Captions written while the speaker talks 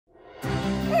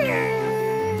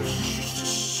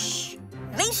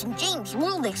Mason James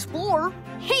World Explorer.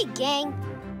 Hey, gang.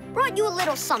 Brought you a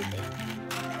little something.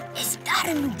 Is that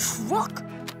a new truck?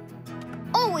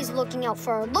 Always looking out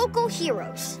for our local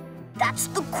heroes. That's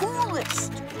the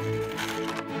coolest.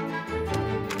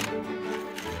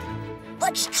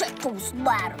 Let's check those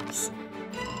ladders.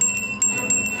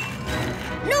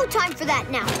 No time for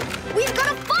that now. We've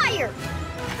got a fire.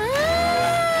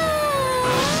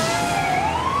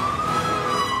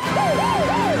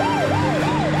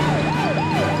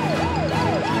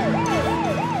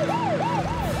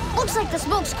 Looks like the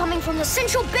smoke's coming from the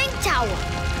central bank tower.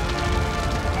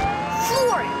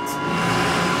 Floor it.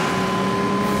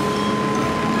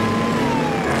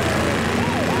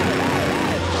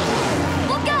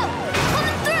 Look out!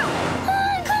 Coming through!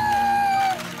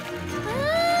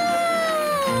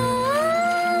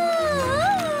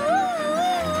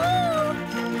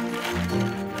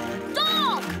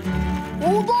 Dog!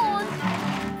 Hold on.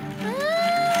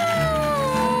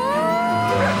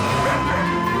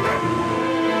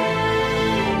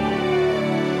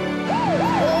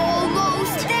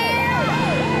 Almost there!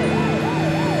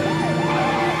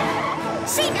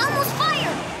 St. Elmo's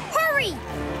fire! Hurry!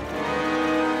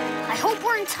 I hope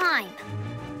we're in time.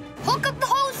 Hook up the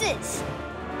hoses.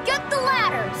 Get the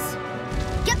ladders.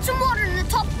 Get some water in the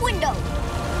top window.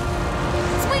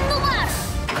 Swing the ladder.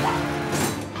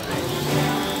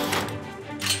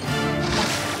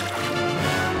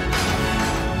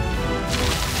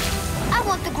 I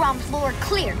want the ground floor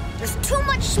clear. There's too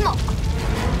much smoke.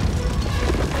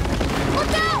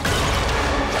 Look out!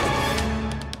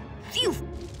 Phew.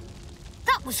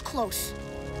 That was close.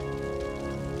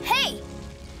 Hey,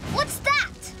 what's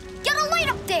that? Get a light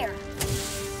up there.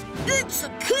 It's a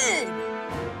kid.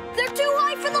 They're too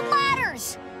high for the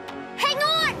ladders. Hang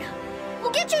on.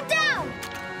 We'll get you down.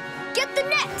 Get the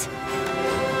net.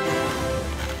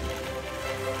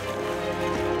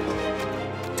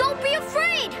 Don't be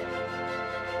afraid.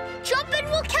 Jump and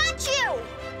we'll catch you.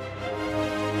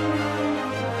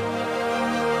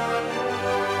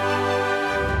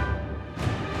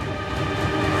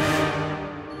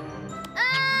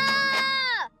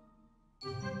 Ah!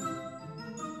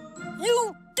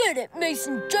 You did it,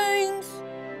 Mason James.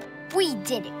 We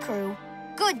did it, crew.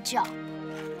 Good job.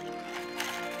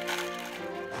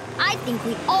 I think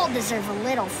we all deserve a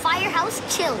little firehouse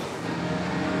chili.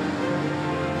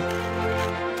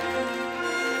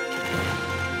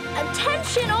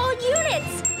 Attention, all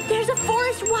units! There's a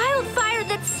forest wildfire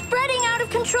that's spreading out of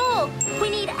control. We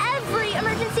need every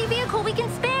emergency vehicle we can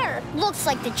spare. Looks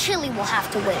like the chili will have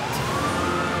to wait.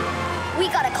 We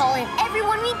gotta call in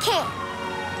everyone we can.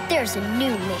 There's a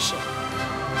new mission.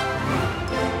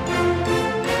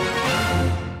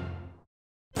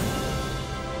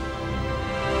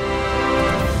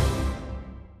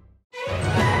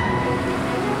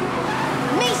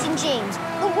 Mason James,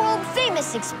 the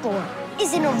world-famous explorer,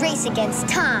 is in a race against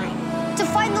time to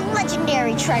find the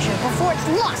legendary treasure before it's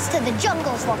lost to the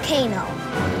jungle's volcano.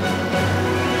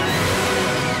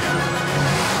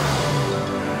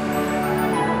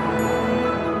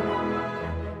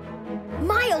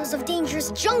 Miles of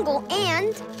dangerous jungle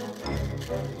and...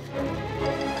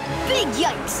 big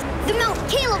yikes! The Mount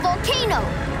Kayla volcano!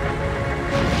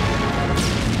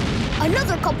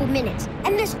 Another couple minutes,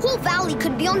 and this whole valley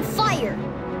could be on fire.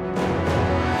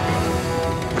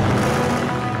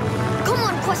 Come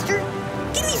on, Quester.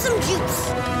 Give me some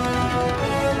juice.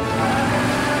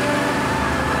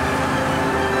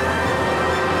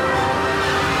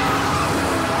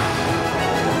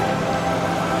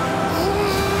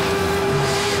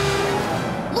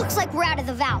 Looks like we're out of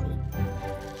the valley.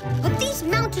 But these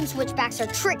mountain switchbacks are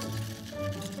tricky.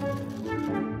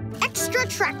 Extra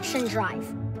traction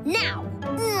drive. Now.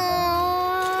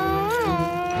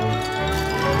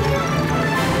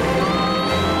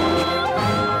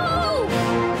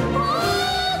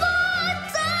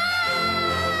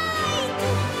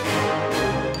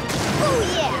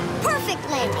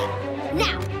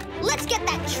 Now, let's get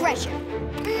that treasure.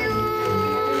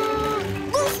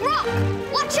 Loose rock!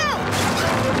 Watch out!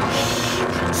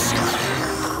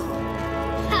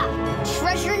 Ha!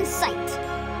 Treasure in sight.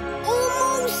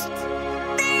 Almost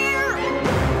there!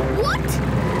 What?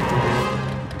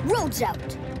 Road's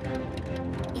out.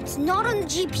 It's not on the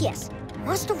GPS.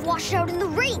 Must have washed out in the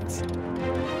rains.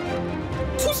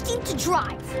 Too steep to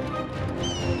drive.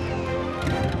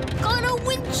 Gotta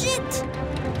winch it!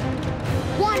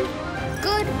 One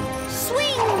good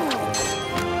swing!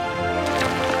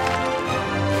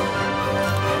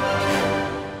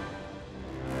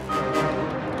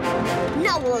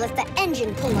 Now we'll let the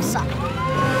engine pull us up.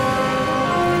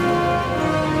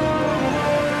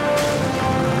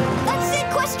 That's it,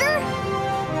 Quester!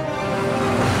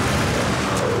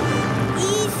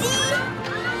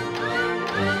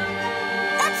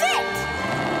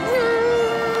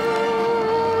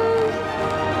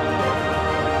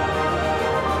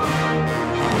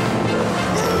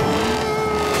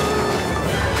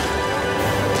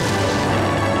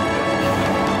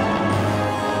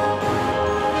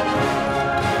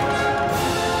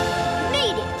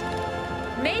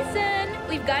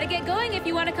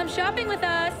 shopping with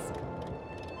us.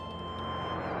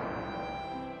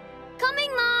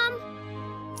 Coming, Mom.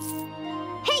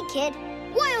 Hey, kid.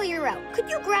 While you're out, could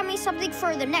you grab me something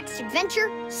for the next adventure?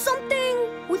 Something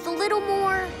with a little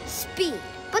more speed,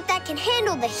 but that can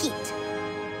handle the heat.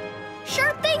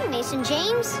 Sure thing, Mason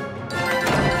James.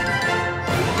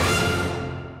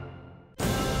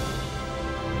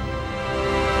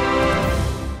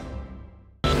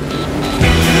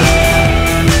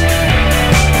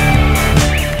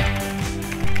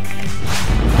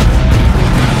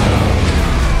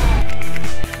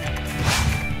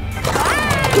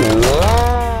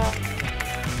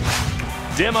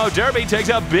 Demo Derby takes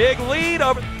a big lead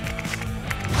over.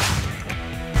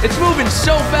 It's moving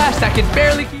so fast I can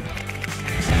barely keep.